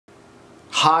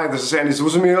Hi, this is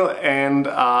Susemihl, and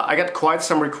I got quite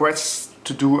some requests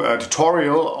to do a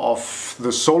tutorial of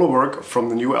the solo work from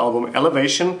the new album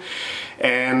Elevation,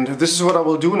 and this is what I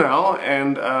will do now.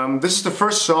 And this is the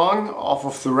first song off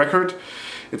of the record.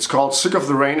 It's called Sick of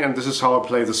the Rain, and this is how I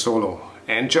play the solo.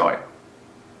 Enjoy!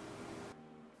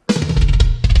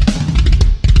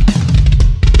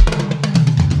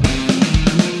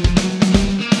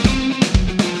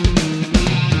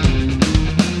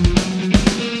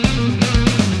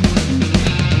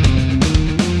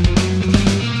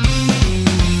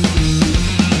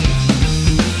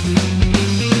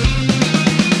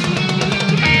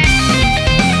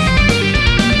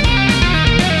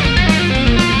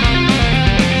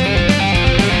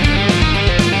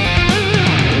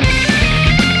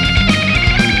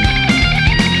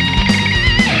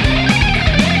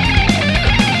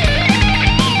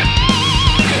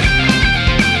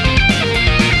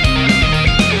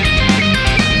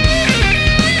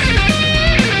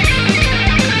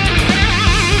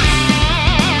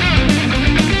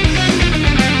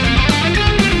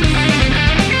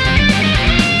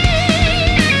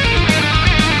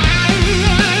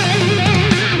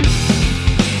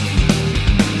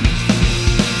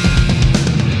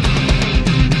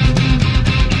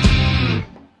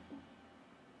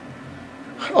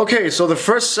 Okay, so the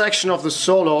first section of the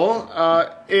solo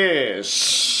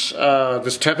is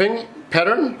this tapping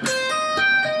pattern.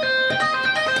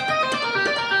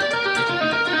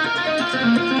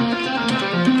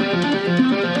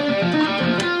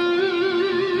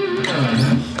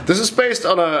 This is based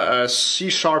on a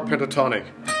C-sharp pentatonic.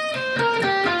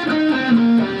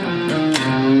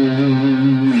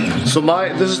 So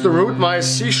this is the root. My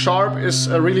C sharp is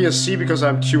really a C because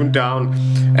I'm tuned down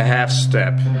a half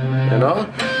step, you know?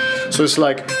 So it's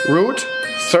like root,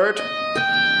 third,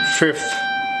 fifth.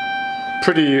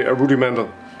 Pretty rudimental.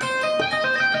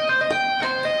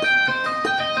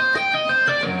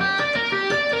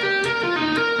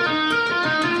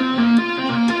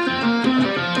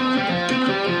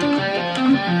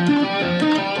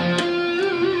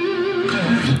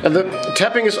 And the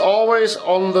tapping is always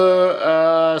on the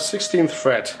 16th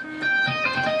fret.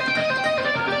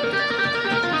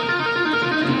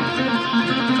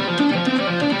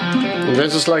 And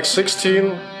this is like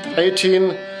 16, 18,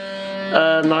 19,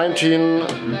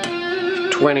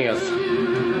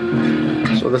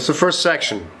 20th. So that's the first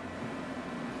section.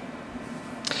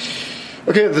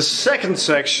 Okay, the second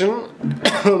section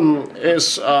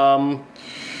is the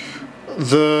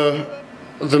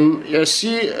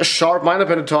C sharp minor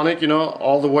pentatonic, you know,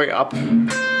 all the way up,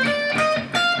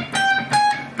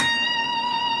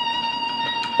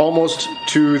 almost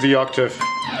to the octave.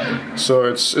 So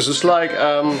it's just like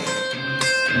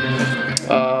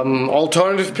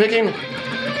alternative picking.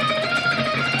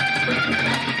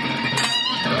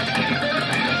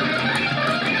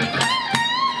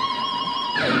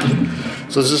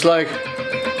 So this is like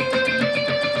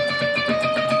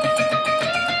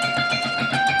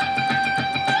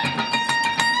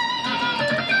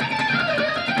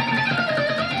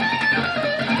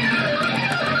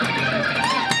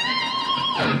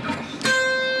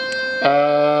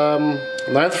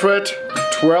ninth fret,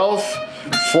 12,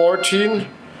 14,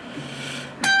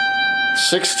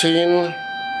 16,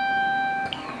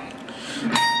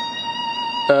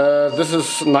 this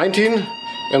is 19,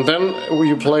 and then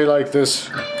you play like this.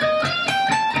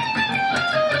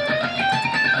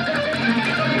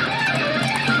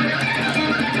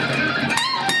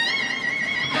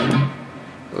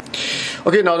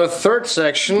 Okay, now the third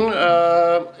section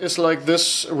is like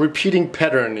this repeating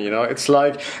pattern, you know. It's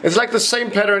like the same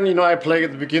pattern, you know, I play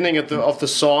at the beginning of the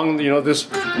song, you know, this.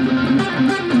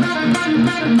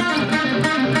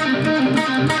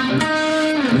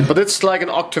 But it's like an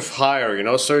octave higher, you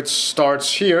know, so it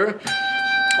starts here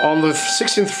on the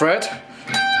 16th fret.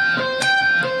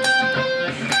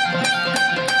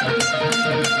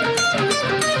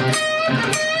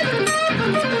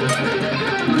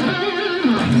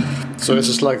 So it's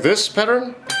just like this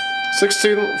pattern,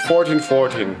 16, 14,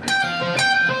 14.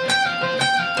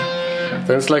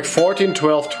 Then it's like 14,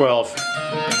 12, 12.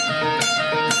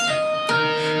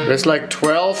 Then it's like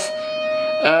 12,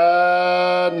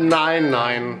 9,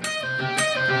 9.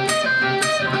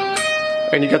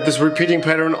 And you get this repeating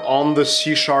pattern on the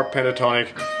C sharp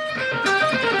pentatonic.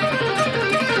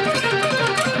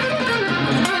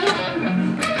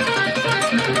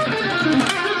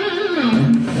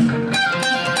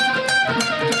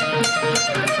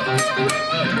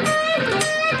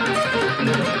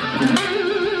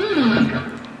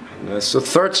 That's the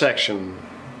third section.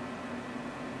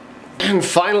 And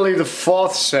finally the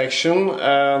fourth section,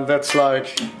 that's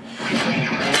like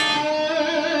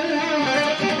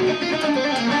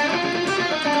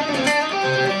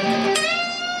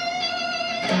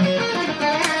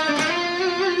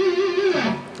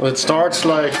It starts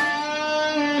like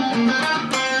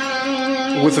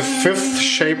with the fifth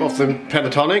shape of the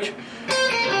pentatonic.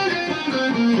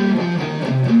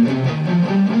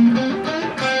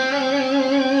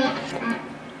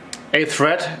 Eighth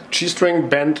fret, G string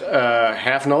bent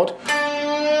half note.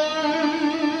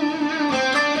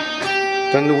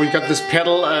 Then we got this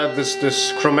pedal,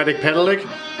 this chromatic pedal lick,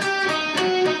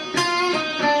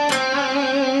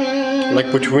 like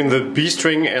between the B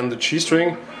string and the G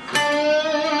string.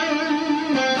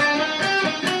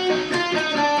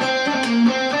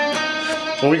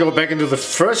 Then we go back into the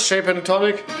first shape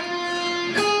pentatonic.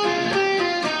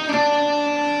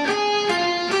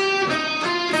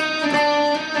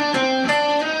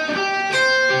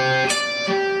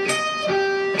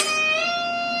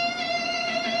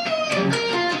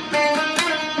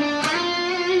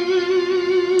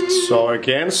 So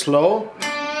again, slow.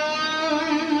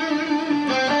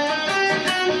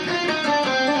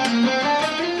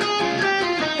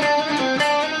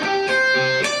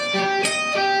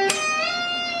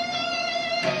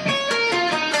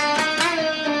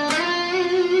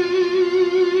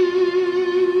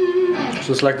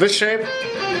 So it's like this shape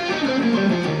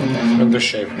and this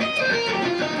shape.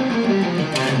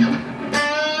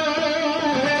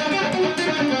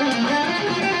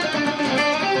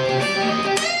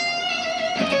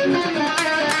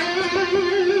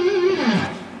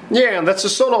 Yeah, and that's the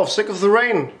solo of Sick of the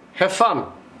Rain. Have fun!